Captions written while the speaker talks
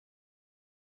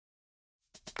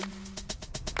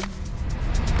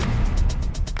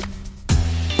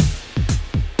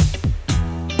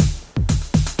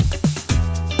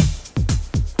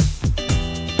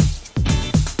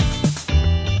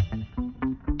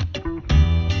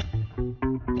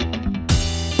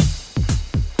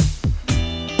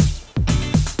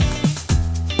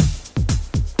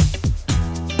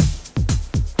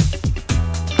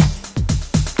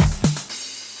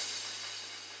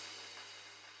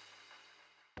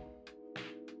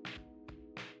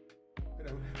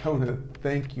I want to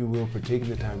thank you, Will, for taking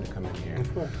the time to come in here.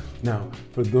 Of course. Now,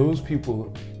 for those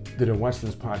people that are watching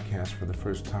this podcast for the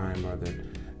first time or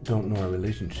that don't know our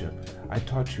relationship, I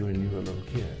taught you when you were a little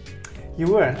kid. You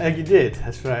were, you did.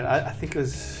 That's right. I think it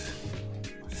was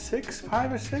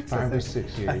 5 or 6. Five or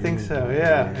six, yeah. I think so.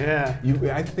 Yeah.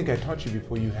 I think I taught you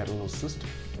before you had a little sister.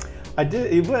 I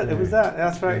did. It was that.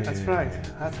 That's right. Yeah, That's yeah, right.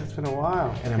 yeah. That's been a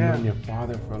while. And I've known your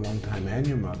father for a long time, and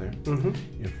your mother.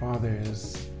 Mm-hmm. Your father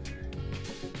is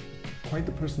quite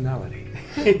the personality.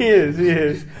 He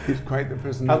is. He's quite the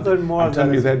personality. I've learned more. I'm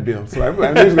telling you that, Bill. So I'm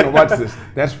just going to watch this.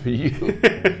 That's for you.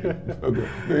 Okay.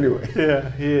 Anyway.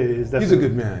 Yeah, he is. Definitely. He's a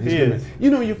good man. He is.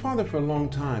 You know, your father for a long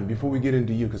time, before we get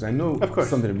into you, because I know of course.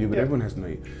 something of you, but Yeah. everyone has to know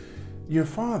you. Your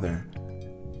father,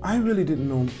 I really didn't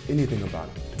know anything about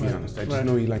him, to be honest. I just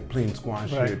know he liked playing squash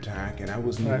here at TAC, and I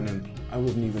wasn't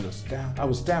even a staff. I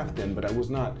was staff then, but I was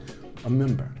not a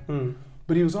member. Mm.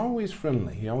 But he was always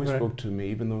friendly. He always spoke to me,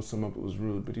 even though some of it was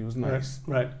rude, but he was nice.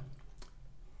 Right.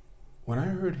 When I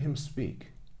heard him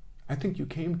speak, I think you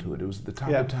came to it. It was at the top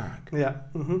of TAC. Yeah.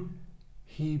 Mm-hmm.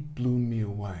 He blew me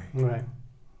away. Right.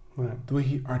 The way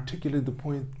he articulated the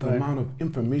point, the amount of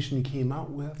information he came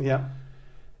out with. Yeah.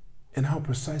 And how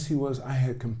precise he was, I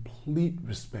had complete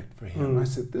respect for him. I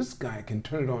said, this guy can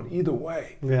turn it on either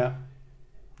way. Yeah.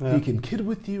 He can kid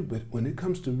with you, but when it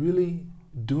comes to really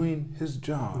doing his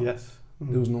job,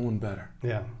 there was no one better.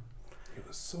 Yeah. It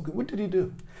was so good. What did he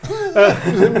do?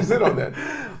 Let me sit on that.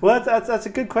 Well, that's a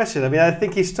good question. I mean, I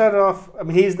think he started off,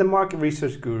 he's the market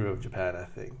research guru of Japan, I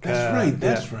think.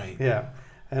 That's right. Yeah.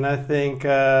 And I think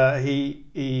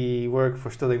he worked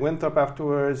for Stirling Winthrop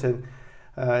afterwards, and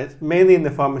it's mainly in the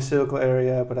pharmaceutical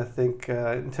area, but I think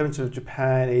in terms of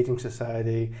Japan, aging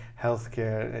society,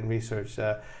 healthcare, and research,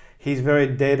 he's very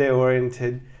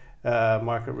data-oriented,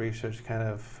 market research kind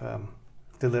of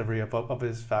delivery of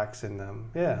his facts, and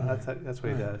that's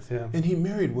what he does. Yeah, and he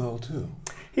married well too.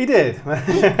 He did.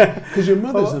 Because your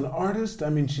mother's an artist. I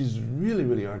mean, she's really,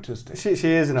 really artistic. She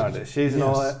is an artist. She's an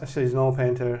oil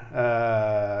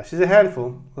painter. She's a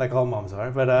handful, like all moms are.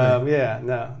 But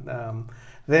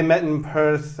they met in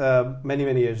Perth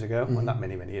many years ago. Well, not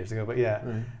many years ago, but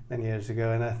many years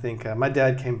ago. And I think my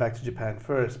dad came back to Japan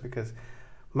first because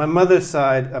my mother's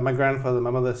side, my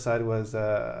mother's side was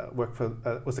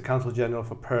was the consul general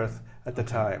for Perth at the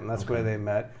time. That's where they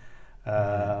met.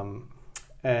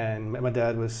 And my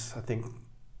dad was, I think,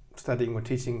 studying or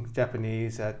teaching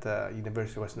Japanese at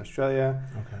University of Western Australia.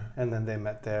 And then they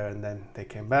met there, and then they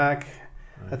came back.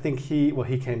 I think he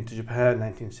came to Japan in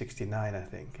 1969, I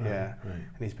think. And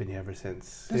he's been here ever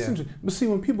since. That's interesting. But see,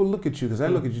 when people look at you, because I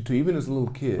look at you too, even as a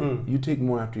little kid, you take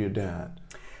more after your dad.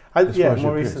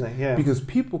 More recently, Because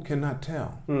people cannot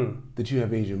tell that you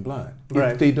have Asian blood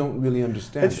if they don't really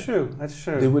understand That's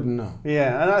true. They wouldn't know.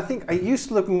 Yeah, and I think I used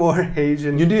to look more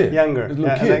Asian. You did. Younger. As a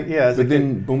little kid. But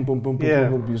then, boom, boom,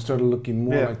 boom, you started looking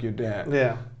more like your dad.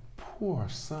 Yeah. Poor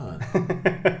son.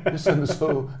 Your son is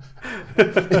so...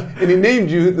 And he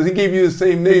named you, he gave you the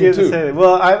same name too.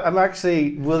 Well, I'm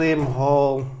actually William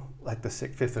Hall, like the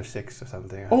 5th or 6th or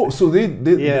something. Oh, so they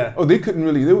couldn't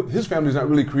really, his family's not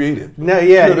really creative. No,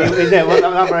 well,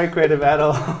 I'm not very creative at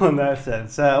all in that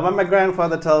sense. My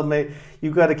grandfather told me,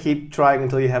 you've got to keep trying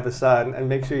until you have a son and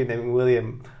make sure you name him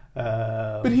William.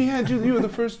 But he had you were the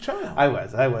first child. I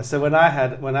was. So I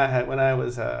have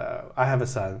a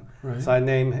son. Right. So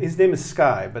his name is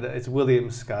Sky, but it's William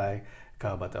Sky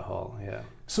Kawabata Hall, yeah.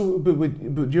 So,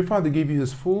 but your father gave you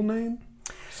his full name?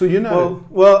 So you're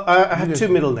not... Well, I have two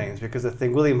middle names because I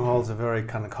think William Hall is a very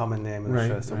kind of common name in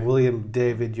Australia. So William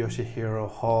David Yoshihiro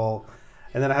Hall.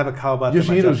 And then I have a Kawabata.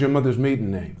 Yoshihiro is your mother's maiden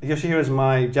name? Yoshihiro is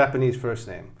my Japanese first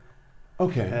name.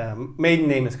 Okay. Maiden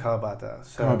name is Kawabata.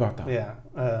 So, Kawabata. Yeah.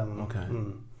 Okay.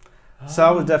 So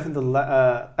I was definitely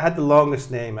I had the longest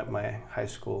name at my high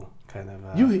school. Kind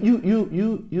of.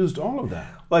 You used all of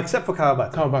that. Well, except for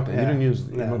Kawabata. Kawabata. You didn't use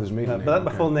your mother's maiden name. But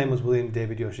my full name was William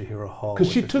David Yoshihiro Hall. Because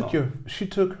she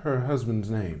took her husband's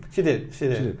name. She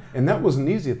did. And that wasn't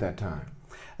easy at that time.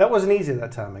 That wasn't easy at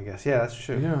that time, I guess. Yeah, that's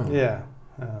true. Yeah. Yeah.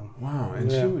 Wow.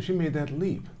 And she made that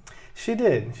leap. She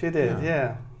did.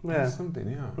 Yeah. Yeah. That's something,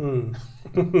 yeah.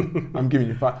 I'm giving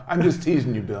you I'm just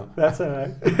teasing you, Bill. That's all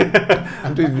right.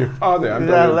 I'm teasing your father.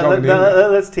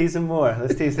 Let's tease him more.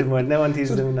 Let's tease him more. No one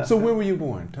teases him enough. So where were you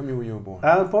born? Tell me where you were born.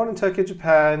 I was born in Tokyo,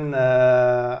 Japan.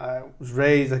 I was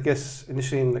raised, I guess,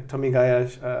 initially in like Tomigaya,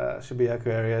 Shibuyaku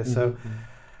area. So,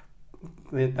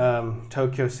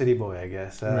 Tokyo city boy, I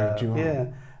guess. Right, you are. Yeah.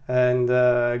 And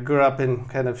grew up in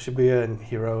kind of Shibuya and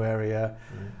Hiro area.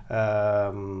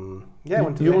 You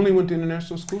only went to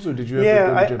international schools, or did you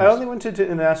ever go to I only went to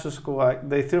international school.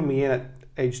 They threw me in at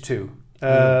age 2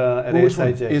 at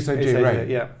ASIJ. ASIJ, right.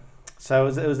 Yeah. So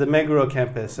it was the Meguro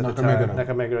campus at the time.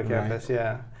 Nakameguro campus, right.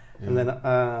 Yeah. And then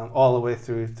all the way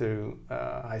through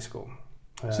high school.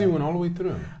 So you went all the way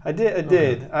through? I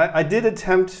did. I did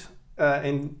attempt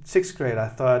in 6th grade. I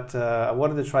thought I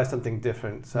wanted to try something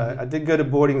different. So I did go to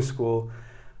boarding school.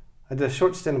 I did a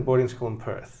short stint in boarding school in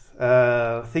Perth,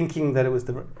 thinking that it was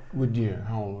the... What year?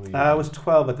 How old were you? I was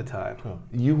 12 at the time. 12.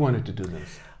 You wanted to do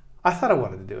this? I thought I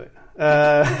wanted to do it.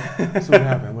 So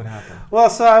what happened? Well,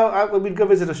 so we'd go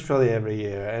visit Australia every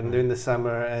year, and during the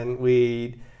summer, and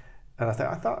I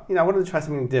thought, I wanted to try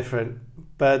something different.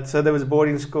 But so there was a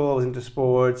boarding school. I was into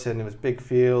sports, and it was big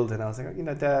field, and I was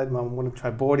like, Dad, Mom, I want to try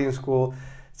boarding school.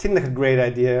 It seemed like a great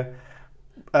idea,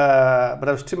 but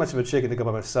I was too much of a chicken to go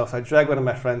by myself. So I dragged one of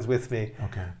my friends with me.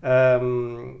 Okay.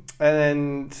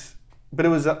 But it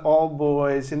was all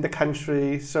boys in the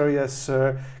country. Sir, yes,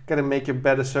 sir. Got to make your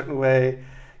bed a certain way.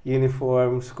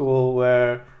 Uniform, school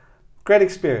wear. Great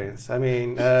experience. I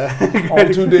mean, all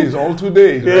 2 days. Right?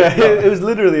 Yeah, it was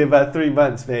literally about 3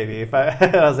 months, maybe.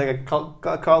 I was like,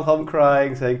 I called home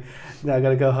crying, saying, I got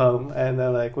to go home. And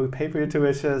they're like, "Will we pay for your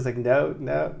tuition?" I was like,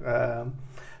 no.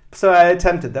 So I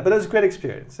attempted that, but it was a great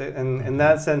experience, and in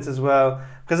that sense as well,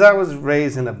 because I was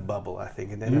raised in a bubble. I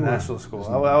think in the international school,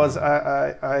 I was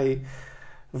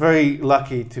very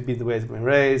lucky to be the way I've been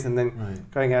raised, and then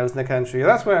going out in the country.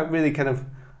 That's where I really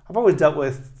I've always dealt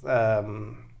with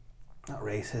not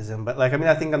racism, but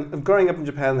I think I'm growing up in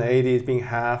Japan in the 80s, being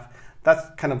half. That's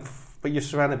but you're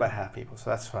surrounded by half people, so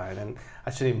that's fine. And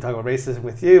I shouldn't even talk about racism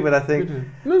with you, but I think,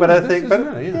 but I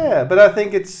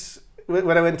think it's.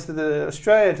 When I went to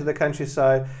Australia, to the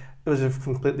countryside, it was a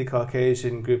completely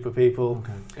Caucasian group of people.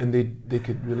 Okay. And they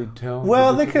could really tell?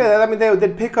 Well, they could. I mean,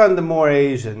 they'd pick on the more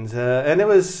Asians. And it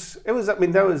was. I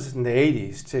mean, that was in the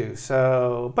 80s too.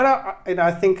 So, but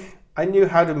I think I knew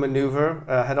how to maneuver,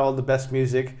 had all the best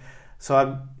music.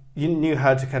 So you knew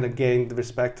how to kind of gain the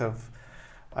respect of,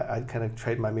 I'd kind of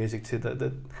trade my music to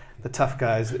the tough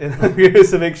guys in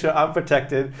to make sure I'm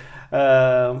protected.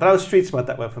 But I was street smart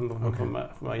that way from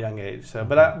a young age. So,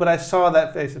 but I saw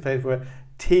that face to face where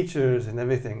teachers and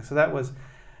everything. So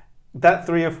that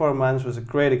 3 or 4 months was a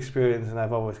great experience, and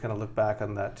I've always kind of looked back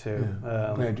on that too.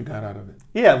 Yeah. Glad you got out of it.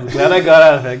 Yeah, I'm glad I got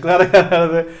out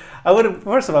of it. I would have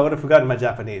forgotten my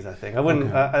Japanese. I think I wouldn't.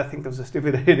 Okay. I think that was a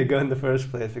stupid idea to go in the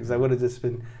first place, because I would have just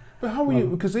been. But how were you?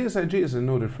 Because ASIJ is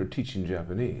noted for teaching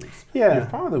Japanese. Yeah. Your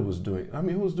father was doing. I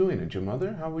mean, who was doing it? Your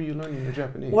mother? How were you learning the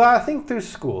Japanese? Well, I think through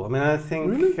school. I mean, I think.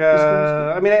 Really?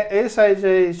 I mean,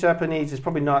 ASIJ's Japanese is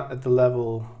probably not at the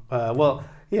level.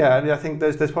 Yeah, I mean, I think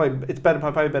there's probably it's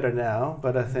probably better now.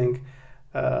 But I think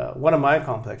one of my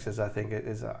complexes, I think,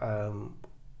 is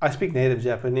I speak native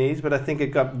Japanese, but I think it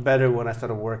got better when I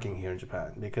started working here in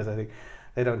Japan, because I think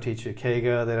they don't teach you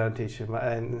keigo, they don't teach you,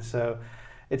 and so.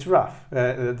 It's rough,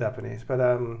 the Japanese, but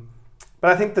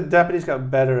I think the Japanese got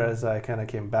better as I kind of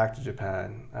came back to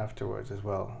Japan afterwards as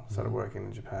well. Started working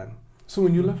in Japan. So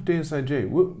when you left ASIJ,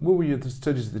 what were the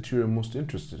studies that you were most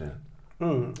interested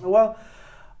in? Well,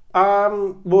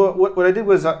 what I did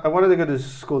was I wanted to go to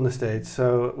school in the States.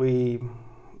 So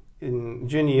in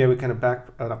junior year, we kind of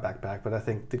not backpack, but I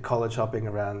think did college hopping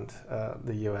around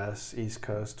the U.S., East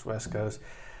Coast, West Coast.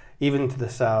 Even to the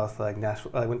south, like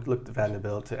Nashville. I looked at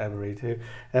Vanderbilt, to Emory, to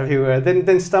everywhere.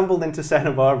 Then stumbled into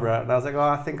Santa Barbara, and I was like,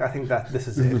 I think that this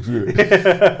is it.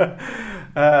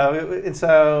 And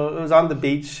so it was on the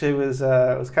beach. It was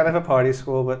kind of a party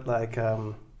school, but they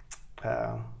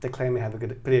claim they have a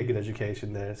pretty good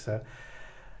education there. So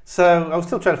I was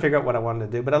still trying to figure out what I wanted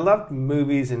to do, but I loved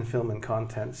movies and film and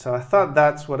content. So I thought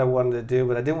that's what I wanted to do,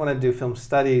 but I didn't want to do film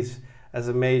studies as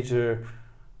a major,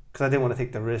 because I didn't want to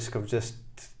take the risk of just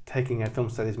taking a film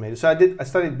studies major. So I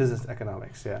studied business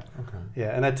economics, yeah. Okay.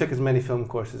 Yeah, and I took as many film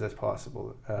courses as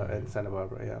possible in Santa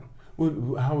Barbara, yeah.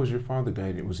 Well, how was your father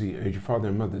guiding? Was your father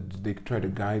and mother, did they try to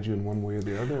guide you in one way or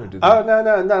the other? Or no,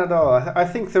 not at all. I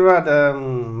think throughout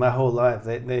my whole life,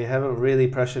 they haven't really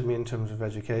pressured me in terms of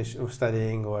education or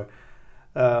studying, or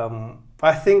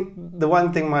I think the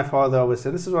one thing my father always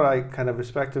said, this is what I kind of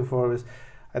respect him for, is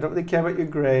I don't really care about your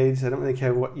grades. I don't really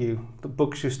care the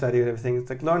books you study and everything. It's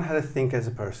like learn how to think as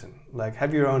a person. Like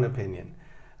have your own opinion.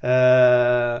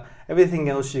 Everything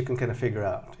else you can kind of figure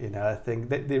out. I think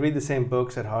they read the same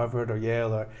books at Harvard or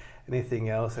Yale or anything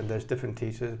else, and there's different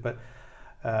teachers. But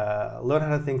learn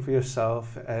how to think for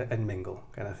yourself and mingle,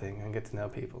 kind of thing, and get to know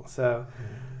people. So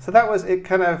that was it.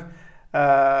 Kind of.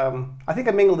 I think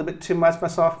I mingled a bit too much my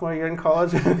sophomore year in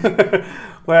college,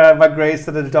 where my grades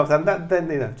started to drop down.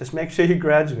 Then just make sure you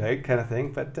graduate, kind of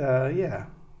thing. But yeah,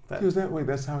 he was that way.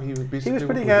 That's how he was. Basically he was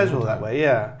pretty casual that way.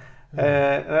 Yeah.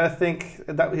 And I think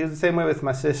that he was the same way with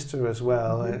my sister as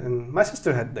well. And my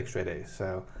sister had like straight A's,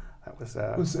 so that was.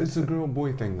 It's a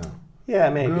girl-boy thing, though. Yeah,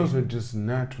 maybe. Girls are just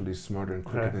naturally smarter and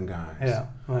quicker than guys. Yeah.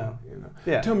 Well.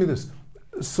 Yeah. Tell me this.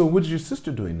 So, what's your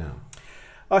sister doing now?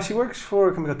 Oh, she works for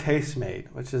a company called Tastemade,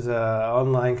 which is an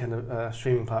online kind of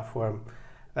streaming platform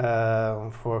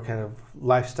for kind of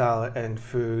lifestyle and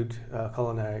food,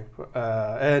 culinary.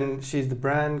 And she's the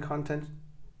brand content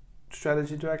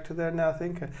strategy director there now, I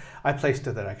think. I placed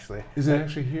her there, actually. Is it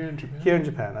actually here in Japan? Here in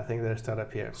Japan. I think they're a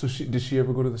startup here. So did she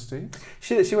ever go to the States?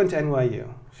 She went to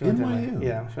NYU. NYU?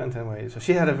 Yeah, she went to NYU. So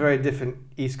she had a very different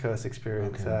East Coast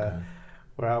experience. Okay.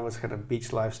 Where I was kind of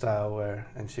beach lifestyle,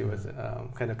 and she was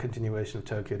kind of continuation of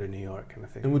Tokyo to New York kind of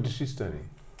thing. And what did she study?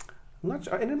 I'm not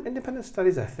sure. Independent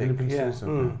studies, I think. Independent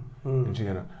studies, okay. And she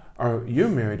you're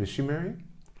married? Is she married?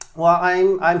 Well,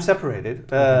 I'm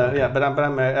separated. Okay. Yeah, but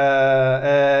I'm married,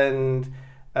 and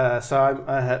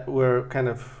so we're kind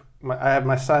of. I have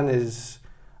my son is.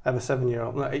 I have a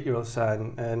 8-year-old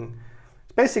son, and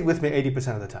it's basically with me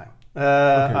 80% of the time.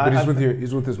 Okay, but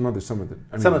he's with his mother some of the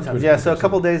time. Yeah, so a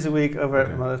couple of days a week over at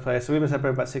my mother's place. So we've been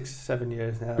separated about 6-7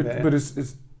 years now. But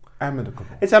it's amicable.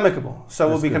 It's amicable. So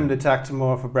That's we'll be coming to TAC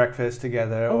tomorrow for breakfast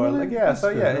together. Oh, really?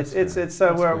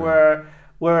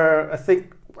 We're I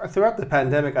think throughout the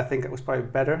pandemic, I think it was probably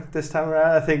better this time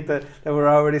around. I think that we're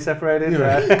already separated.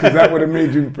 Yeah, because that would have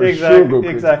made you for sure go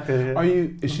crazy. Exactly. Yeah.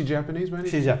 Is she Japanese, by any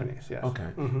chance? She's Japanese, yes. Okay.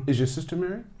 Mm-hmm. Is your sister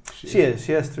married? She is.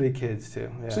 She has 3 kids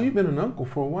too. Yeah. So you've been an uncle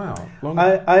for a while.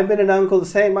 I've been an uncle the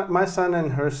same. My son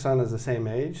and her son is the same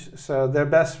age, so they're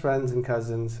best friends and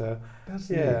cousins. So that's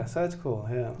neat. So it's cool.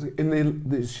 Yeah.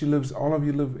 And she lives. All of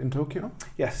you live in Tokyo?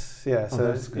 Yes. Yeah. Oh,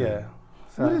 that's good. Yeah.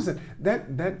 So what is it?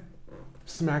 That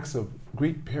smacks of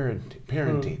great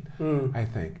parenting. I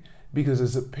think, because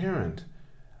as a parent,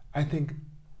 I think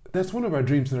that's one of our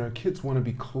dreams, that our kids want to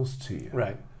be close to you.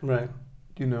 Right.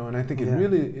 And I think it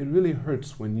really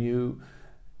hurts when you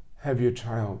have your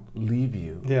child leave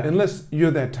you, unless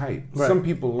you're that type. Right. Some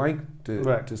people like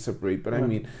to separate, but I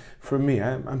mean, for me,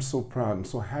 I'm so proud and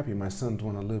so happy my sons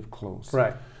want to live close.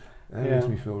 Right. That makes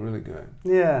me feel really good.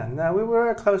 Yeah. No, we were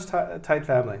a close, tight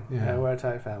family. Yeah, we're a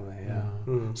tight family. Yeah.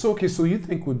 So so you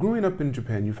think with growing up in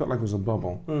Japan, you felt like it was a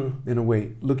bubble in a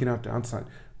way, looking out the outside.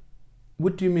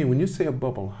 What do you mean when you say a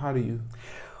bubble? How do you?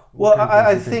 Well,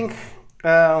 I think.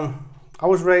 I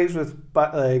was raised with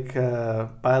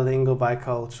bilingual,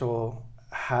 bicultural,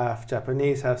 half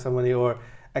Japanese, half somebody, or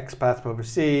expats from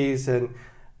overseas, and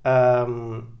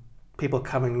people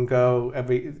come and go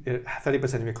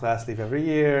 30% of your class leave every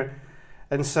year.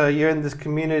 And so you're in this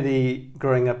community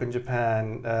growing up in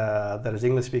Japan that is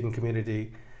English-speaking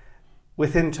community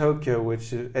within Tokyo,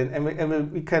 which is,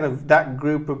 and we kind of, that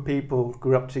group of people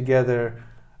grew up together,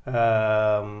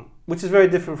 which is very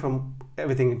different from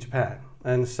everything in Japan.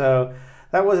 And so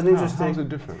that was an interesting. How is it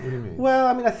different? What do you mean? Well,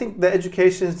 I mean, I think the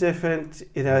education is different.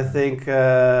 I think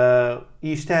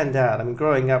you stand out. I mean,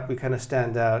 growing up, we kind of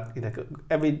stand out.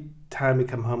 Every time we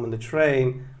come home on the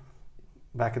train,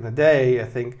 back in the day, I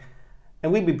think,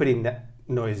 and we'd be pretty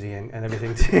noisy and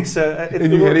everything too. So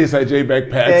and you had SIJ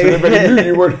backpacks. And everybody knew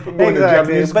you weren't going to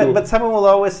Japanese school. But someone will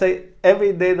always say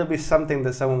every day there'll be something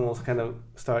that someone will kind of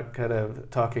start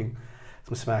talking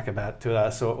some smack about to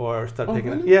us or start picking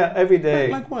really? up. Yeah, every day.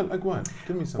 Like what?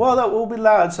 Give me something. Well, that will be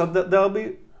loud. So there'll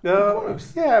be. Of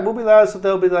course. Yeah, we'll be loud. So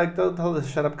they'll be like, they'll tell us,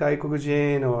 "Shut up,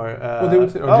 Gaikokujin," or. They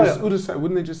would say, Udasai.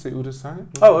 Wouldn't they just say Udasai?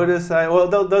 Udasai. Well,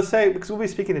 they'll say, because we'll be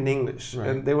speaking in English, right,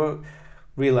 and they won't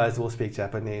realize we'll speak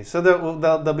Japanese. So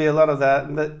there'll be a lot of that,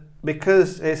 and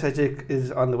because Eisai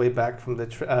is on the way back from the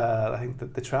I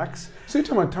think the tracks. So you're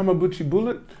talking about Tamabuchi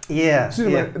Bullet? Yeah. So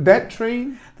that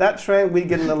train? That train, we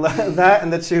get a lot of that,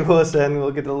 and the Chuhosen,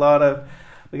 we'll get a lot of.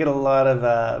 We get a lot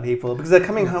of people because they're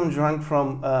coming home drunk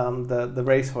from the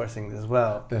racehorsing as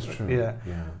well. That's true. Yeah.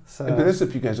 So, but that's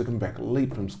if you guys are coming back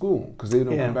late from school, because they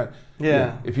don't come back.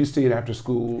 Yeah. If you stayed after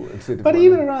school and stayed. But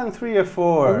even around 3 or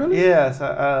 4. Oh, really? Yeah.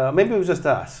 So, maybe it was just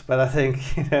us, but I think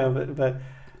but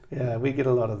yeah, we get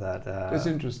a lot of that. That's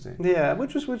interesting. Yeah,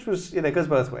 which was it goes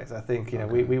both ways. I think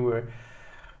we were.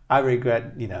 I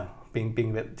regret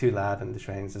being a bit too loud in the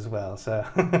trains as well. So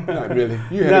not really.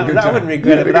 You had a good time. I wouldn't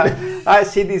regret it. But I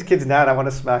see these kids now and I want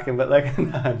to smack them, but like,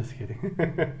 no, I'm just kidding.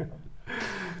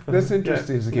 That's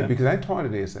interesting as a kid because I taught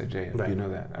at ASIJ, if you know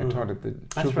that. I taught at the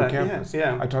Chilford campus.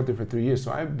 Yeah. I taught there for 3 years,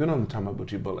 so I've been on the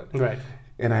Tamabuchi Bullet. Right.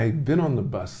 And I've been on the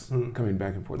bus coming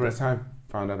back and forth. Right. That's how I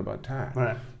found out about TAC.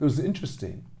 Right. It was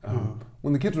interesting.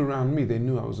 When the kids were around me, they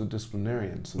knew I was a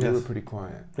disciplinarian, so they were pretty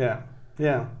quiet. Yeah.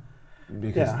 Yeah.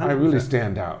 Because I really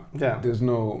stand out. Yeah. There's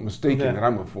no mistaking that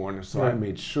I'm a foreigner, so I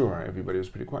made sure everybody was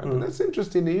pretty quiet. But that's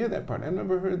interesting to hear that part. I've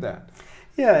never heard that.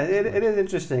 Yeah, it is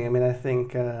interesting. I mean, I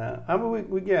think it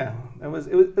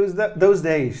was those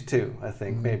days too. I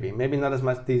think maybe not as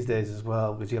much these days as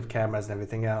well because you have cameras and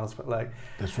everything else. But like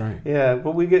that's right. Yeah,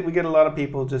 but we get a lot of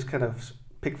people just kind of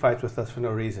pick fights with us for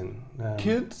no reason.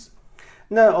 Kids?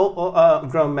 No,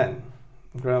 grown men.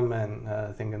 Grown men.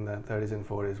 I think in the 30s and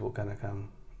 40s will kind of come.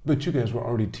 But you guys were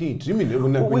already teens. You mean we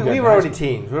were already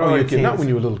teens. We were already teens. Not when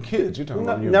you were little kids. You're talking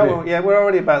about when you were big. We're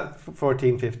already about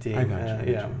 14, 15. I got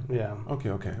you. Yeah.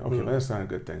 Okay. Well, that's not a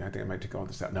good thing. I think I might take all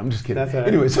this out. No, I'm just kidding. That's right.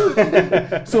 Anyways,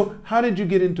 so how did you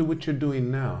get into what you're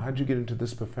doing now? How did you get into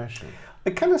this profession?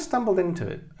 I kind of stumbled into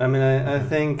it. I mean, I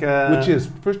think... which is,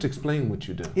 first explain what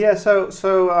you do. Yeah,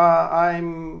 so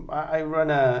I'm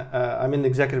in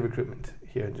executive recruitment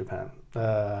here in Japan.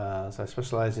 So I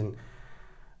specialize in...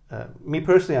 me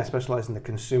personally, I specialize in the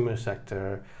consumer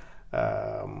sector,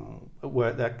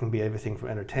 where that can be everything from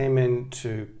entertainment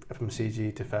to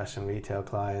FMCG to fashion retail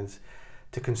clients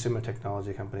to consumer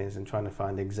technology companies and trying to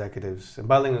find executives and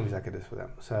bilingual executives for them.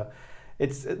 So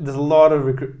there's a lot of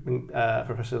recruitment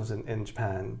professionals in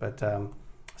Japan, but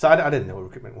so I didn't know what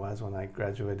recruitment was when I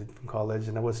graduated from college,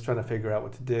 and I was trying to figure out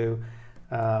what to do.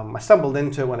 I stumbled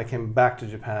into it when I came back to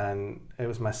Japan. It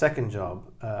was my second job.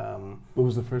 What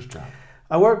was the first job?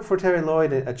 I worked for Terry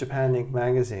Lloyd at Japan Inc.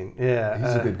 magazine. Yeah,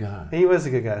 he's a good guy. He was a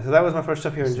good guy. So that was my first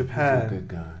job here in Japan. He's a good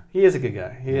guy. He is a good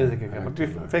guy. He is a good guy.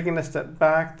 But taking a step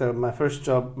back, though, my first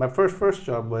job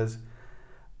was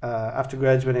after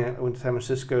graduating. I went to San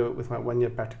Francisco with my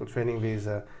 1-year practical training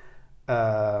visa.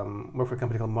 Worked for a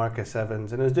company called Marcus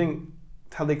Evans, and I was doing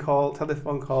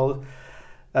telephone calls.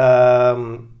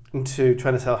 Into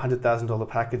trying to sell $100,000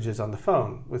 packages on the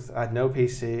phone. I had no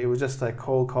PC. It was just like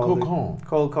cold calling.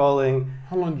 Cold calling.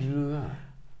 How long did you do that?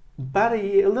 About a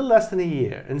year, a little less than a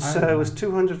year. And so it was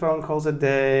 200 phone calls a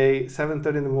day,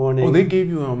 7:30 in the morning. Oh, they gave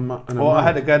you an amount? Well, I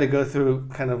had a guy to go through,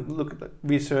 kind of look at the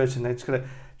research, and I just gotta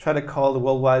try to call the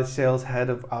worldwide sales head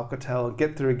of Alcatel and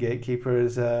get through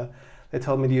gatekeepers. They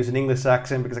told me to use an English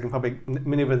accent because I can probably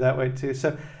maneuver that way too.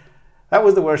 So that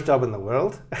was the worst job in the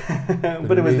world,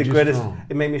 but it was the greatest. Strong.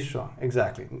 It made me strong,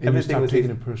 exactly. And everything you stopped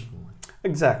taking it personally.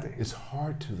 Exactly. It's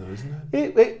hard to, though, isn't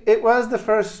it? It was the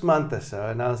first month or so,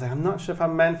 and I was like, I'm not sure if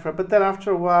I'm meant for it. But then after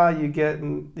a while, you get,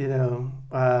 you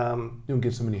don't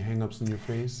get so many hang-ups in your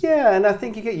face. Yeah, and I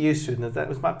think you get used to it. And that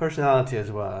was my personality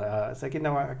as well. It's like,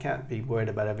 I can't be worried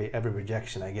about every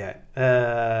rejection I get.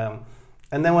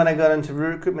 And then when I got into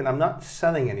recruitment, I'm not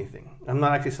selling anything. I'm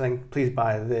not actually saying, please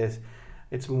buy this.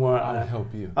 It's more, I'll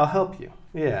help you. I'll help you.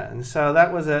 Yeah, and so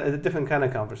that was a different kind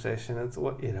of conversation. It's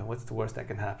what's the worst that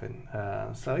can happen?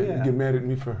 You get mad at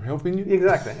me for helping you?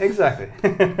 Exactly.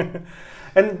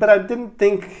 But I didn't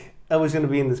think I was going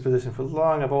to be in this position for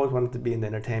long. I've always wanted to be in the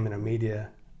entertainment or media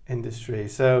industry.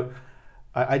 So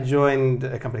I joined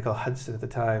a company called Hudson at the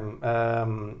time,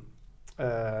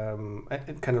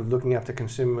 kind of looking after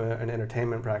consumer and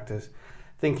entertainment practice.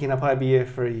 Thinking I'll probably be here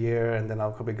for a year and then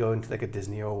I'll probably go into like a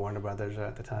Disney or Warner Brothers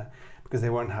at the time because they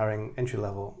weren't hiring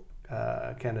entry-level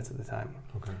candidates at the time.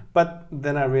 Okay. But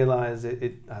then I realized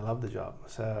I love the job,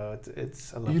 so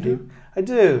it's I love it. You do? I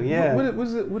do, yeah.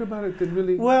 What about it that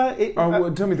really? Well,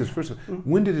 tell me this first.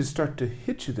 When did it start to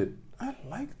hit you that I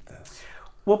like this?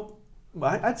 Well,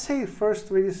 I'd say the first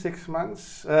 3 to 6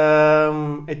 months.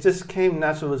 It just came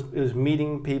natural. It was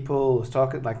meeting people, it was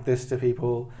talking like this to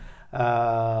people.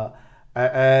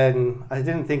 And I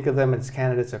didn't think of them as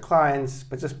candidates or clients,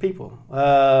 but just people.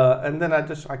 And then I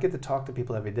get to talk to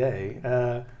people every day,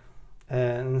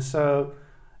 and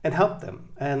help them.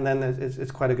 And then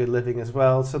it's quite a good living as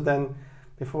well. So then,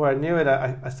 before I knew it,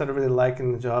 I started really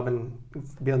liking the job and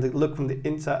be able to look from the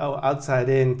outside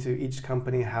in to each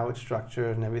company, how it's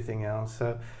structured and everything else.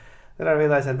 So then I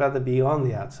realized I'd rather be on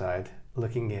the outside,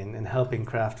 looking in and helping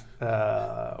craft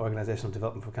organizational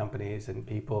development for companies and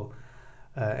people.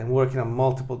 And working on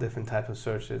multiple different types of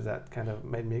searches that kind of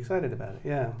made me excited about it.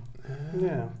 Yeah.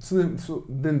 So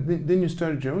then you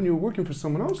started your own. You were working for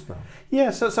someone else though.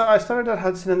 Yeah. So I started at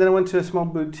Hudson, and then I went to a small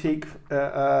boutique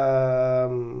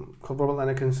called Robert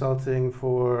Leonard Consulting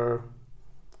for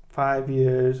 4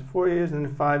 years, and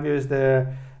then 5 years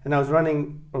there. and I was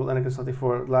running Orlando Consulting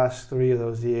for the last 3 of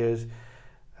those years,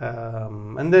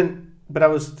 and then, but I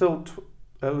was still.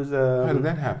 How did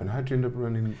that happen? How did you end up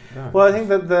running that? Well, I think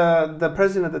that the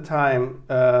president at the time,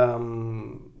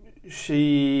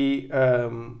 she,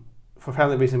 for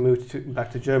family reasons, moved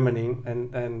back to Germany,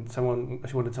 and she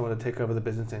wanted someone to take over the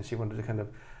business, and she wanted to kind of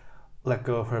let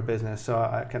go of her business. So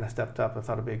I kind of stepped up. I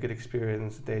thought it'd be a good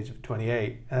experience at the age of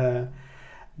 28.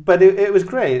 But it was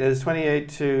great. It was 28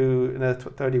 to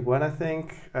 31, I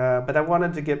think. But I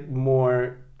wanted to get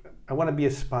more. I want to be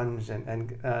a sponge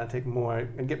and take more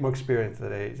and get more experience at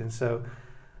that age. And so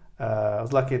I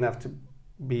was lucky enough to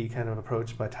be kind of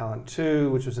approached by Talent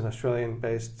 2, which was an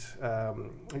Australian-based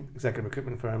executive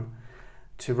recruitment firm,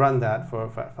 to run that for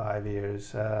 5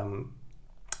 years.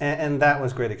 And that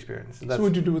was great experience. So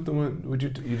what did you do with the one?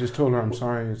 You just told her, I'm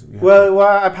sorry? Well,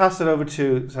 I passed it over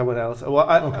to someone else.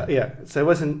 Well, yeah. So it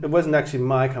wasn't actually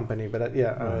my company, but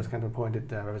I was kind of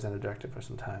appointed representative director for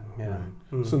some time. Yeah. Right.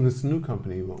 Mm. So this new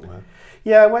company you went with?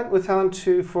 Yeah, I went with Talent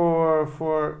 2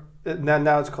 for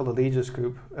now it's called Allegis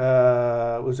Group.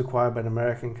 It was acquired by an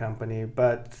American company,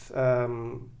 but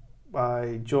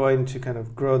I joined to kind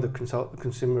of grow the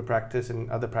consumer practice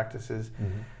and other practices.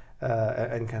 Mm-hmm.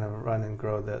 And kind of run and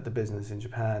grow the business in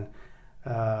Japan.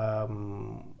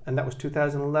 And that was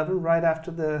 2011, right after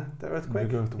the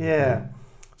earthquake. Yeah.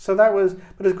 So that was,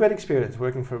 but it was a great experience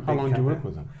working for a big company. How long did you work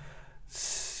with them?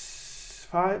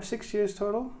 6 years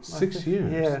total. 6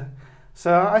 years? Yeah.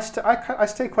 So I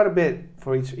stayed quite a bit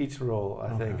for each role,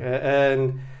 I think.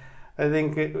 And I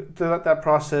think throughout that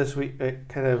process,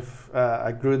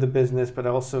 I grew the business, but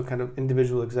also kind of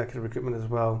individual executive recruitment as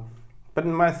well. But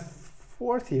in my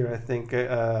 4th year, I think,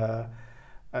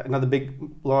 another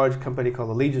large company called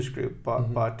Allegis Group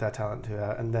bought Talent 2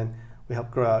 out, and then we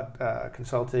helped grow out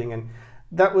consulting, and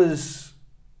that was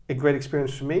a great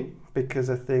experience for me because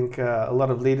I think a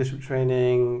lot of leadership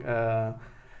training.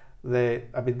 The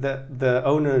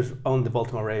owners own the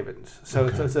Baltimore Ravens, so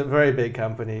it's a very big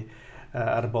company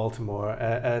out of Baltimore,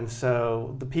 and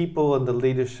so the people and the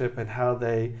leadership and how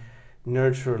they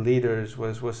nurture leaders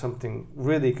was something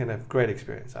really kind of great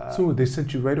experience. So they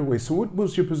sent you right away. So what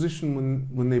was your position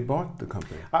when they bought the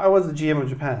company? I was the GM of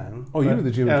Japan. Oh, you were the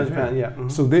GM of Japan? Yeah.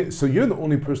 Mm-hmm. So you're the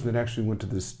only person that actually went to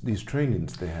these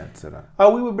trainings they had set up?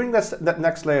 Oh, we would bring that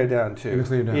next layer down too.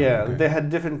 Next layer down. Yeah, okay. They had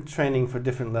different training for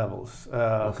different levels.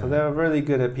 So they were really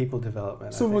good at people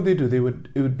development. So what would they do?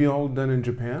 It would be all done in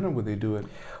Japan, or would they do it?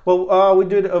 Well, we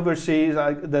do it overseas. There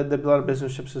are a lot of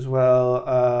business trips as well.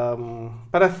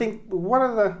 But I think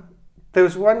there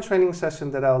was one training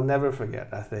session that I'll never forget,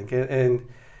 I think, and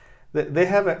they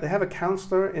have a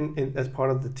counselor in as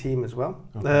part of the team as well,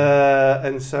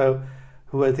 and so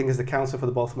who I think is the counselor for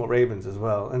the Baltimore Ravens as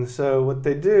well. And so what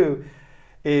they do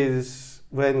is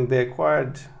when they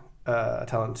acquired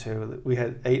Talent 2, we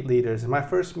had 8 leaders, and my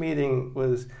first meeting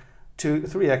was 3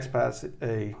 expats,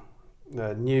 a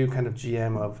new kind of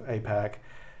GM of APAC,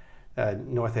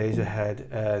 North Asia head,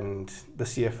 and the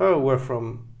CFO were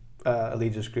from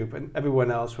Allegis Group, and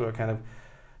everyone else were kind of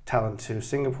Talent 2,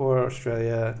 Singapore,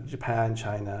 Australia, Japan,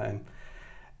 China,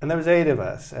 and there was 8 of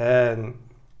us, and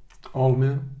all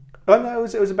men. Oh no,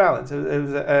 it was a balance. It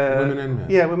was women and men.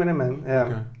 Yeah, women and men. Yeah.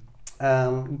 Okay.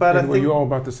 But and were you all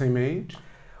about the same age?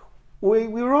 We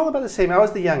were all about the same. I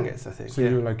was the youngest, I think. So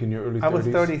you were like in your early 30s? I was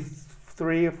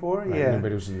 33 or 4. Right, yeah.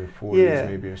 Everybody was in their 40s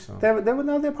maybe or so.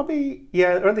 They're probably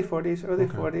early 40s.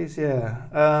 40s. Yeah.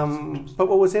 But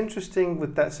what was interesting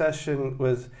with that session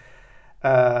was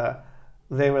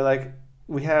they were like,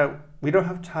 we don't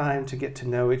have time to get to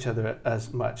know each other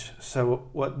as much. So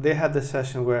what they had this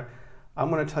session where I'm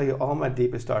going to tell you all my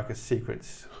deepest, darkest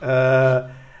secrets,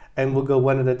 and we'll go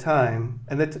one at a time.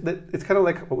 And it's kind of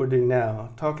like what we're doing now,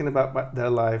 talking about their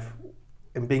life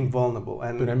and being vulnerable.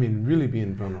 But I mean, really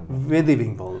being vulnerable. Really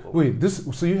being vulnerable. Wait,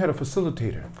 so you had a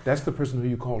facilitator. That's the person who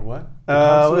you called what?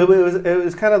 It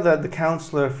was kind of the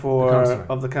counselor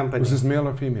of the company. Was this male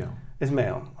or female? It's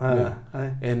male.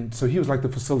 And so he was like the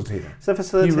facilitator. So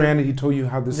facilitator. He ran it. He told you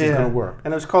how this is going to work.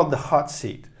 And it was called the hot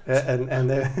seat.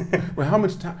 Well, how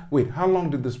much time? Wait, how long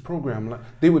did this program?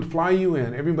 They would fly you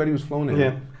in. Everybody was flown in.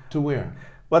 Yeah. To where?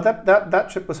 Well, that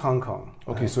trip was Hong Kong.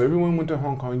 Okay, so everyone went to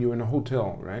Hong Kong. You were in a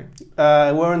hotel, right?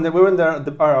 We're in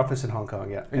our office in Hong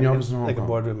Kong. Yeah. In your office in Hong Kong. Like a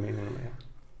boardroom meeting.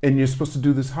 Yeah. And you're supposed to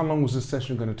do this. How long was this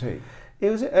session going to take? It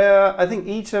was. I think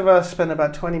each of us spent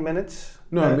about 20 minutes.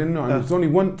 No, it's only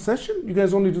one session. You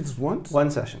guys only do this once. One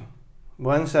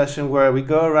session where we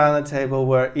go around the table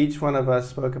where each one of us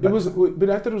spoke about. But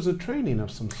I thought it was a training of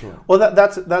some sort. Well,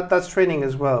 that's training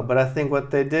as well. But I think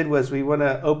what they did was we want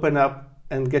to open up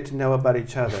and get to know about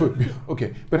each other.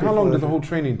 Okay, but how long did the whole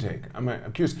training take? I'm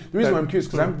curious. The reason why I'm curious,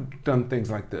 because I've done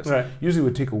things like this. Right. Usually it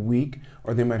would take a week,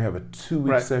 or they might have a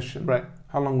 2-week session. Right.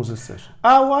 How long was this session?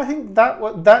 Well, I think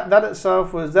that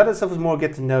itself was more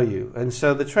get to know you, and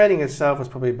so the training itself was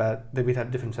probably about that we'd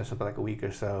have different sessions for like a week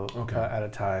or so at a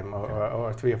time,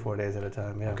 or 3 or 4 days at a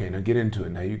time. Yeah. Okay, now get into it.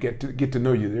 Now you get to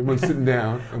know you. Everyone's sitting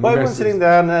down. Well, everyone's sitting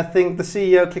down, and I think the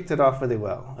CEO kicked it off really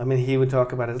well. I mean, he would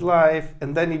talk about his life,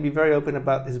 and then he'd be very open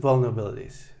about his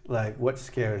vulnerabilities, like what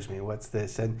scares me, what's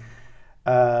this, and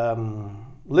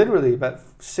literally about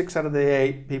 6 out of the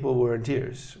 8 people were in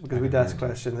tears because we'd ask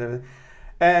questions.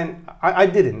 And I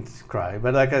didn't cry,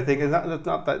 but like I think it's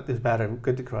not that it's bad or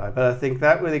good to cry, but I think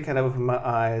that really kind of opened my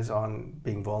eyes on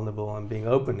being vulnerable and being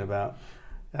open about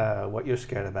what you're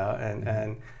scared about,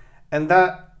 and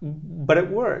that. But it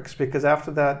works because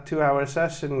after that 2-hour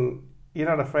session, you're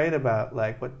not afraid about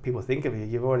like what people think of you.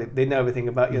 They know everything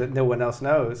about you that no one else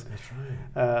knows. That's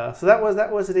right. So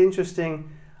that was an interesting.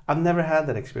 I've never had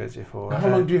that experience before. How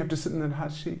long do you have to sit in that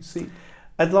hot seat?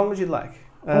 As long as you like.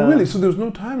 Oh, really? So there was no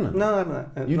time limit? No.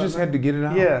 You just had to get it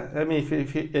out? Yeah. I mean,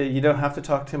 if you don't have to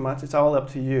talk too much. It's all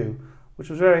up to you, which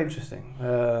was very interesting.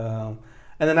 And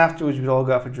then afterwards, we'd all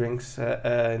go out for drinks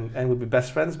and we'd be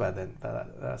best friends by then.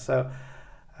 So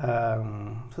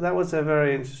that was a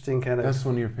very interesting kind of... That's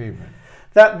one of your favorite?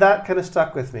 That kind of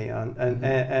stuck with me.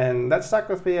 And that stuck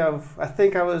with me. I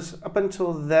think I was, up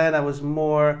until then, I was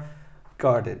more...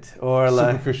 guarded or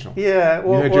superficial.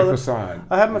 Well, you had your facade.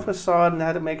 I had my facade, and I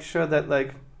had to make sure that,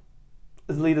 like,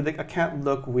 as a leader, I can't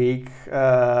look weak.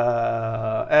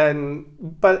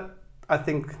 But I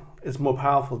think it's more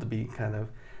powerful to be kind of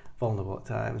vulnerable at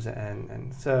times,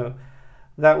 and so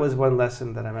that was one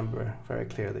lesson that I remember very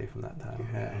clearly from that time.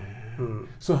 Yeah.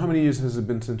 So how many years has it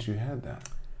been since you had that?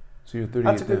 So you're 38.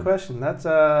 That's a good question. That's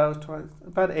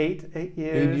about 8 years.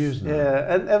 8 years now.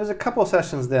 Yeah, and there was a couple of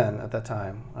sessions then at that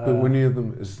time. But were any of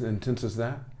them as intense as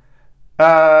that?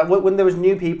 When there was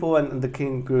new people and the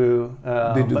king grew,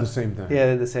 they do the same thing. Yeah,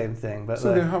 they did the same thing. But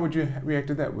so then, how would you react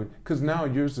to that? Because now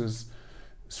yours is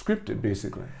scripted,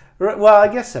 basically. Well, I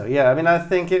guess so. Yeah, I mean, I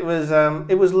think it was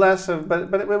less of,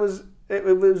 but it was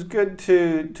good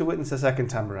to witness the second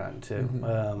time around too.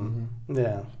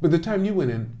 Yeah. But the time you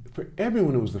went in, for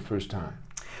everyone, it was the first time.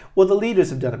 Well, the leaders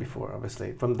have done it before,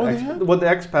 obviously. From the the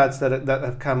expats that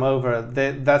have come over,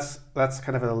 that's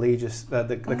kind of an allegiance,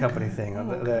 the company thing,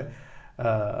 to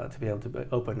be able to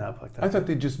open up like that. I thought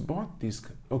they just bought these.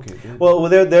 Okay. Well,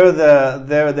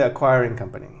 they're the acquiring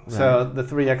company. Right. So the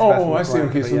 3 expats. Oh, I see.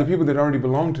 Okay, so the people that already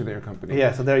belong to their company.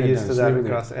 Yeah, so they're used to that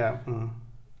across. Yeah.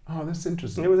 Oh, that's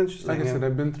interesting. It was interesting. Like I said,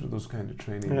 I've been through those kind of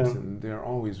trainings, and they're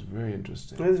always very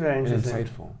interesting. It is very interesting. And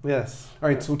insightful. Yes. All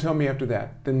right, so tell me after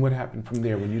that, then what happened from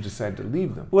there when you decided to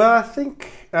leave them? Well, I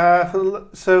think,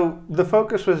 so the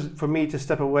focus was for me to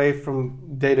step away from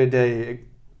day-to-day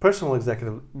personal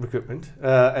executive recruitment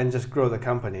and just grow the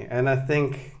company. And I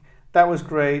think that was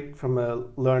great from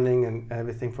learning and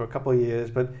everything for a couple of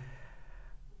years, but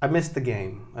I missed the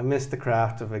game. I missed the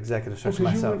craft of executive search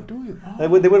myself. You weren't doing it.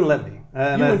 They wouldn't let me.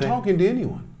 You weren't talking to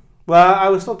anyone. Well, I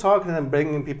was still talking to them,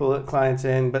 bringing clients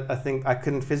in, but I think I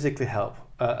couldn't physically help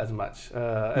as much. You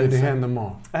had to hand them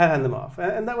off. I had to hand them off,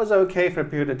 and that was okay for a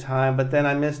period of time. But then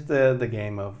I missed the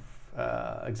game of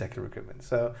executive recruitment.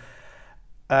 So,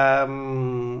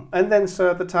 and then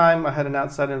at the time I had an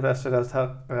outside investor that was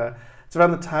it's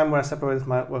around the time where I separated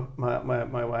with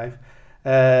my wife,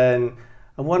 and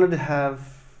I wanted to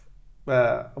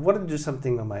do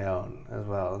something on my own as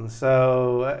well. And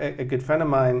so a good friend of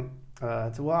mine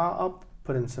said, well, I'll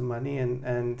put in some money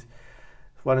and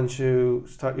why don't you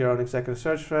start your own executive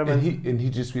search firm? And he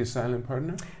just be a silent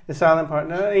partner? A silent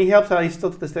partner. And he helps out. He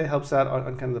still to this day helps out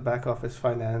on kind of the back office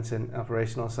finance and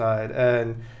operational side.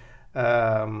 And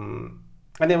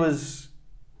it was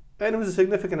a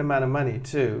significant amount of money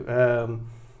too.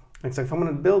 It's like, if I'm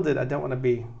going to build it, I don't want to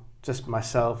be just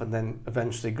myself and then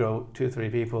eventually grow 2 or 3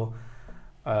 people.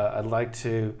 I'd like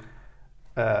to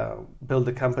build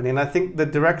a company, and I think the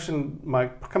direction my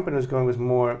company was going was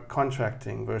more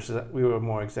contracting versus we were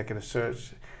more executive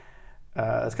search.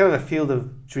 It's kind of a field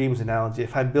of dreams analogy.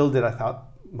 If I build it, I thought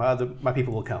my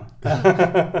people will come.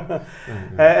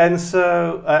 And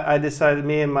so I decided,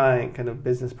 me and my kind of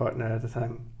business partner at the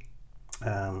time,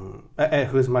 who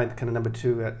was my kind of number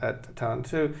 2 at Talent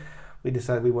 2, we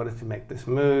decided we wanted to make this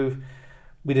move.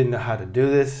 We didn't know how to do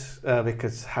this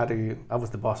because I was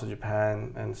the boss of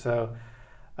Japan, and so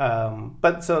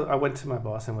so I went to my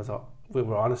boss and we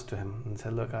were honest to him and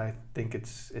said, look, I think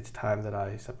it's time that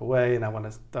I step away and I want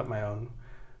to start my own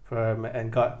firm,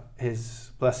 and got his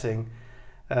blessing.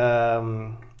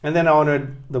 And And then I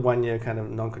honored the 1 year kind of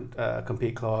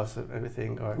non-compete clause and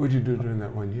everything. What did you do during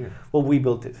that 1 year? Well, we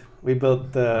built it. We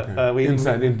built the...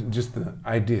 just the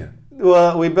idea.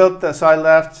 Well, we built so I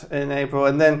left in April,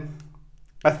 and then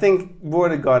I think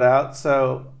word had got out,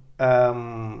 so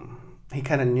he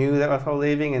kind of knew that I was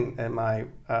leaving, and my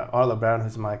Arlo Brown,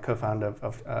 who's my co-founder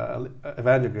of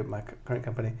Evandro Group, my current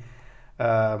company,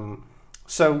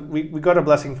 so we got a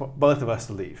blessing for both of us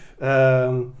to leave.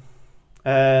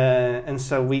 And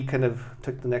so we kind of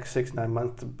took the next 6-9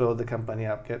 months to build the company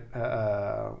up, get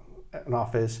an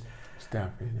office,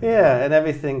 staffing, and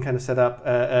everything kind of set up,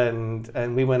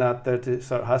 and we went out there to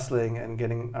start hustling and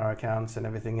getting our accounts and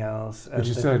everything else. But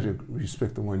you said you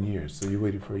respect the 1 year, so you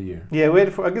waited for a year. Yeah,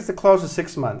 waited for. I guess the clause was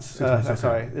 6 months. 6 months okay.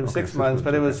 Sorry, it was 6 months,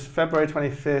 but it was February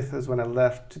 25th is when I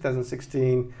left,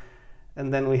 2016,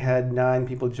 and then we had 9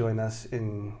 people join us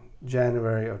in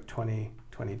January of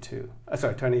 2022.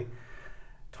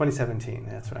 2017.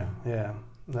 That's right. Yeah.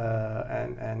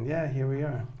 And yeah, here we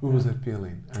are. What was that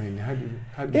feeling? I mean, how did you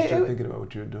start thinking about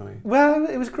what you were doing? Well,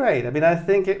 it was great. I mean, I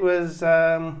think it was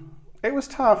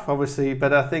tough, obviously,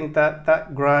 but I think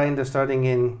that grind of starting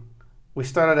in, we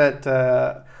started at,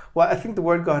 I think the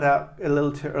word got out a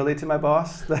little too early to my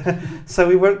boss, so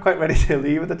we weren't quite ready to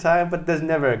leave at the time, but there's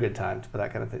never a good time for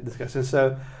that kind of discussion.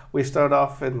 So we started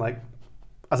off in like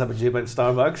Azerbaijan in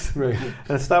Starbucks. Right.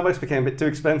 And Starbucks became a bit too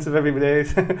expensive every day.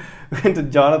 We went to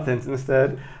Jonathan's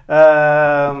instead.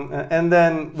 And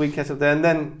then we catch up there. And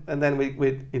then we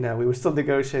were still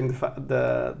negotiating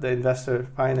the investor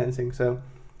financing. So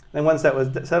then once that was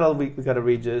settled, we got a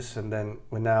Regis, and then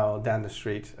we're now down the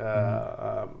street,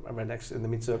 right next in the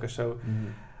Mitsuoka show.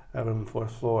 On the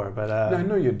 4th floor, but now, I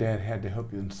know your dad had to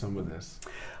help you in some of this.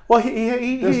 Well,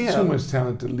 there's too much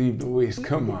talent to leave the waste.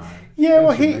 Come on. Yeah,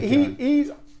 well,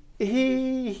 he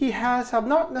has helped,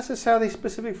 not necessarily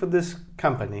specific for this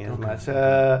company as much,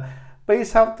 but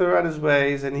he's helped throughout his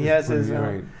ways, and he has his.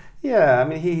 Right. Yeah, I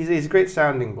mean, he's a great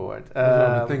sounding board.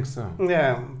 I think so.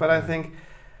 Yeah, but I think.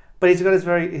 But he's got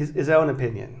his own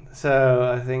opinion.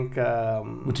 So I think...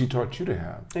 which he taught you to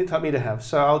have. He taught me to have.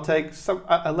 So I'll take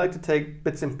I like to take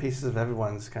bits and pieces of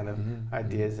everyone's kind of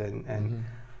ideas and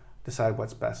decide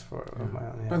what's best for my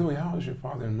own. Yeah. By the way, how is your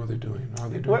father and mother doing? How are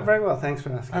they doing? Very well, thanks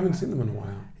for asking. I haven't seen them in a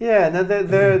while. Yeah, no,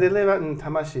 they live out in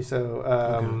Tamashi, so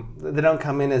they don't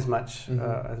come in as much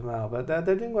as well. But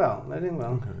they're doing well. They're doing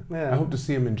well. Okay. Yeah. I hope to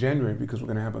see him in January because we're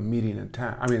going to have a meeting at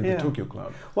the Tokyo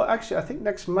Club. Well, actually, I think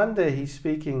next Monday he's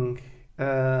speaking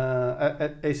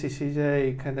at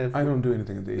ACCJ. Kind of. I don't do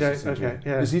anything at the ACCJ. Okay,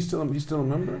 yeah. Is he still a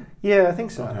member? Yeah, I think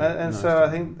so. Okay. I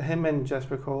think him and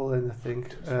Jasper Cole and I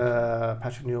think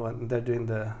Patrick Newell, they're doing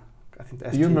the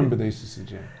STD. You remember the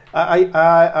ACCJ?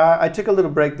 I took a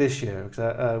little break this year because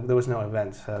there was no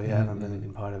event, so I haven't really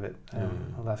been part of it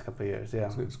the last couple of years. Yeah,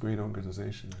 it's a great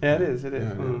organization. Yeah, it is. Yeah, it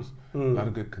is. A lot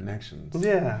of good connections.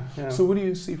 Yeah. So what do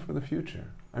you see for the future?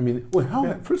 I mean,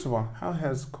 first of all, how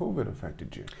has COVID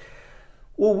affected you?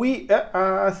 Well,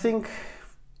 I think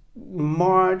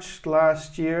March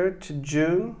last year to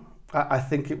June, I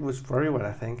think it was for everyone.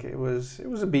 I think it was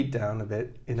a beat down a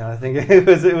bit. I think it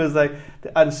was like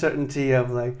the uncertainty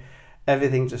of like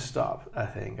everything just stopped. I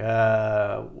think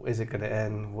is it going to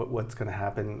end? What's going to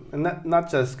happen? And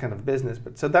not just kind of business,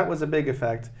 but so that was a big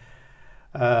effect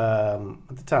at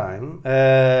the time.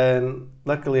 And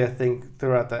luckily, I think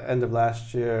throughout the end of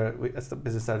last year, as the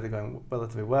business started going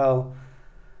relatively well.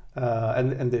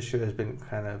 And this year has been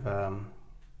kind of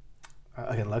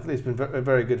again, luckily it's been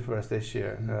very good for us this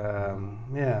year.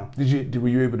 Yeah. Were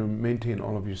you able to maintain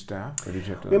all of your staff, or did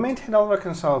you have to? We maintained all of our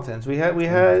consultants. We had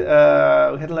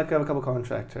to let go of a couple of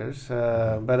contractors,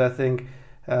 but I think.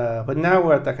 But now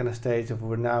we're at that kind of stage of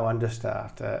we're now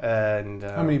understaffed. And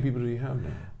how many people do you have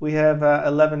now? We have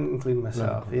 11, including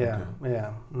myself. 11, yeah, okay.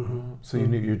 yeah. Mm-hmm. So you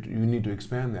need to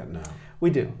expand that now. We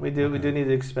do Okay. need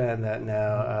to expand that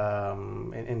now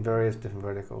in various different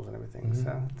verticals and everything.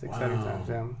 So it's exciting times.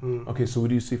 Yeah. Okay, so what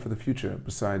do you see for the future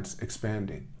besides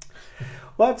expanding?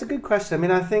 Well, it's a good question. I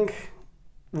mean, I think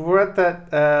we're at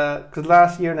that because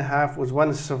last year and a half was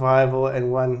one survival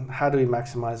and one how do we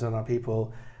maximize on our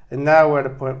people, and now we're at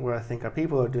a point where I think our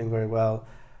people are doing very well.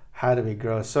 How do we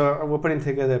grow? So we're putting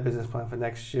together a business plan for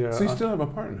next year. So you still have a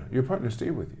partner. Your partner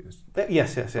stayed with you.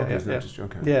 Yes.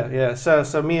 Okay. Yeah.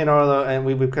 So me and Arlo, and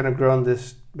we've kind of grown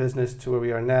this business to where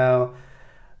we are now.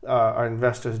 Our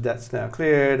investors' debt's now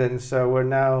cleared, and so we're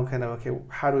now kind of okay.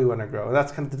 How do we want to grow? And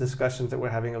that's kind of the discussions that we're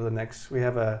having over the next. We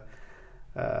have a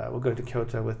we're going to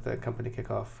Kyoto with the company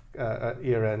kickoff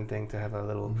year-end thing to have a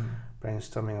little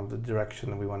brainstorming of the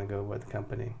direction we want to go with the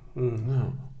company.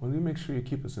 No. Well, you make sure you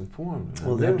keep us informed.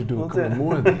 We'll have to do a couple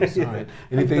more of these. All right.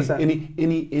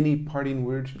 Anything? Any parting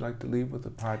words you'd like to leave with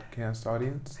the podcast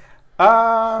audience?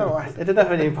 I didn't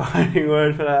have any parting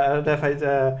words, but I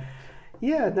definitely.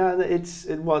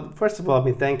 Well, first of all, I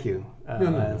mean, thank you.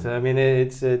 So, I mean,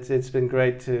 it's been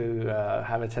great to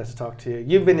have a chance to talk to you.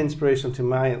 You've been inspirational to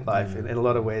my life in a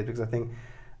lot of ways, because I think,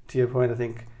 to your point, I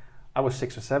think I was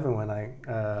 6 or 7 when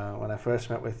I first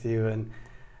met with you, and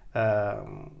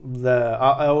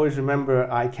I always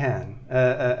remember I can.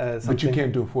 But you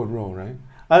can't do a forward roll, right?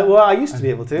 I used to be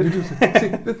able to. See,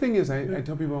 the thing is, I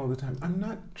tell people all the time, I'm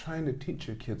not trying to teach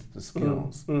your kids the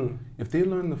skills. If they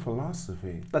learn the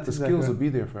philosophy, the skills will be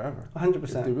there forever. 100%.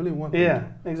 If they really want them. Yeah,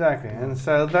 exactly. And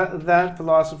so that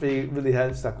philosophy really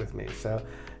has stuck with me. So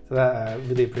that I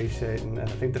really appreciate. And I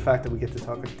think the fact that we get to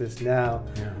talk about this now,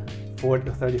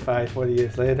 40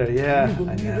 years later,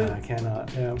 I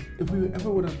cannot. Yeah. If we ever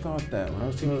would have thought that, when I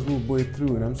was taking this little boy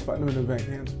through and I'm spotting him in the back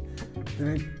hands,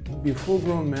 then he'd be a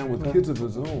full-grown man with kids of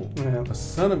his own, a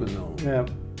son of his own. Yeah.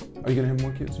 Are you going to have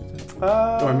more kids, you think?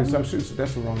 I'm sure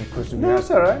that's the wrong question. No,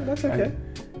 that's all right. That's okay.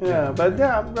 I'm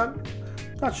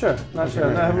not sure. I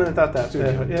haven't really thought that.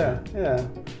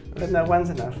 But no, one's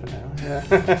enough for now. Yeah.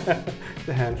 It's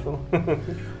a handful. Well,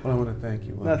 I want to thank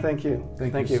you. No, thank you.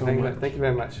 Thank you so much. Thank you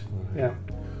very much. Yeah.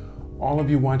 All of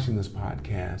you watching this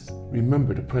podcast,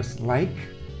 remember to press like,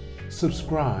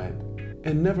 subscribe,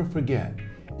 and never forget,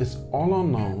 it's all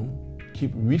unknown.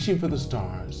 Keep reaching for the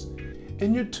stars,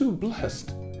 and you're too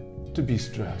blessed to be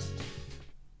stressed.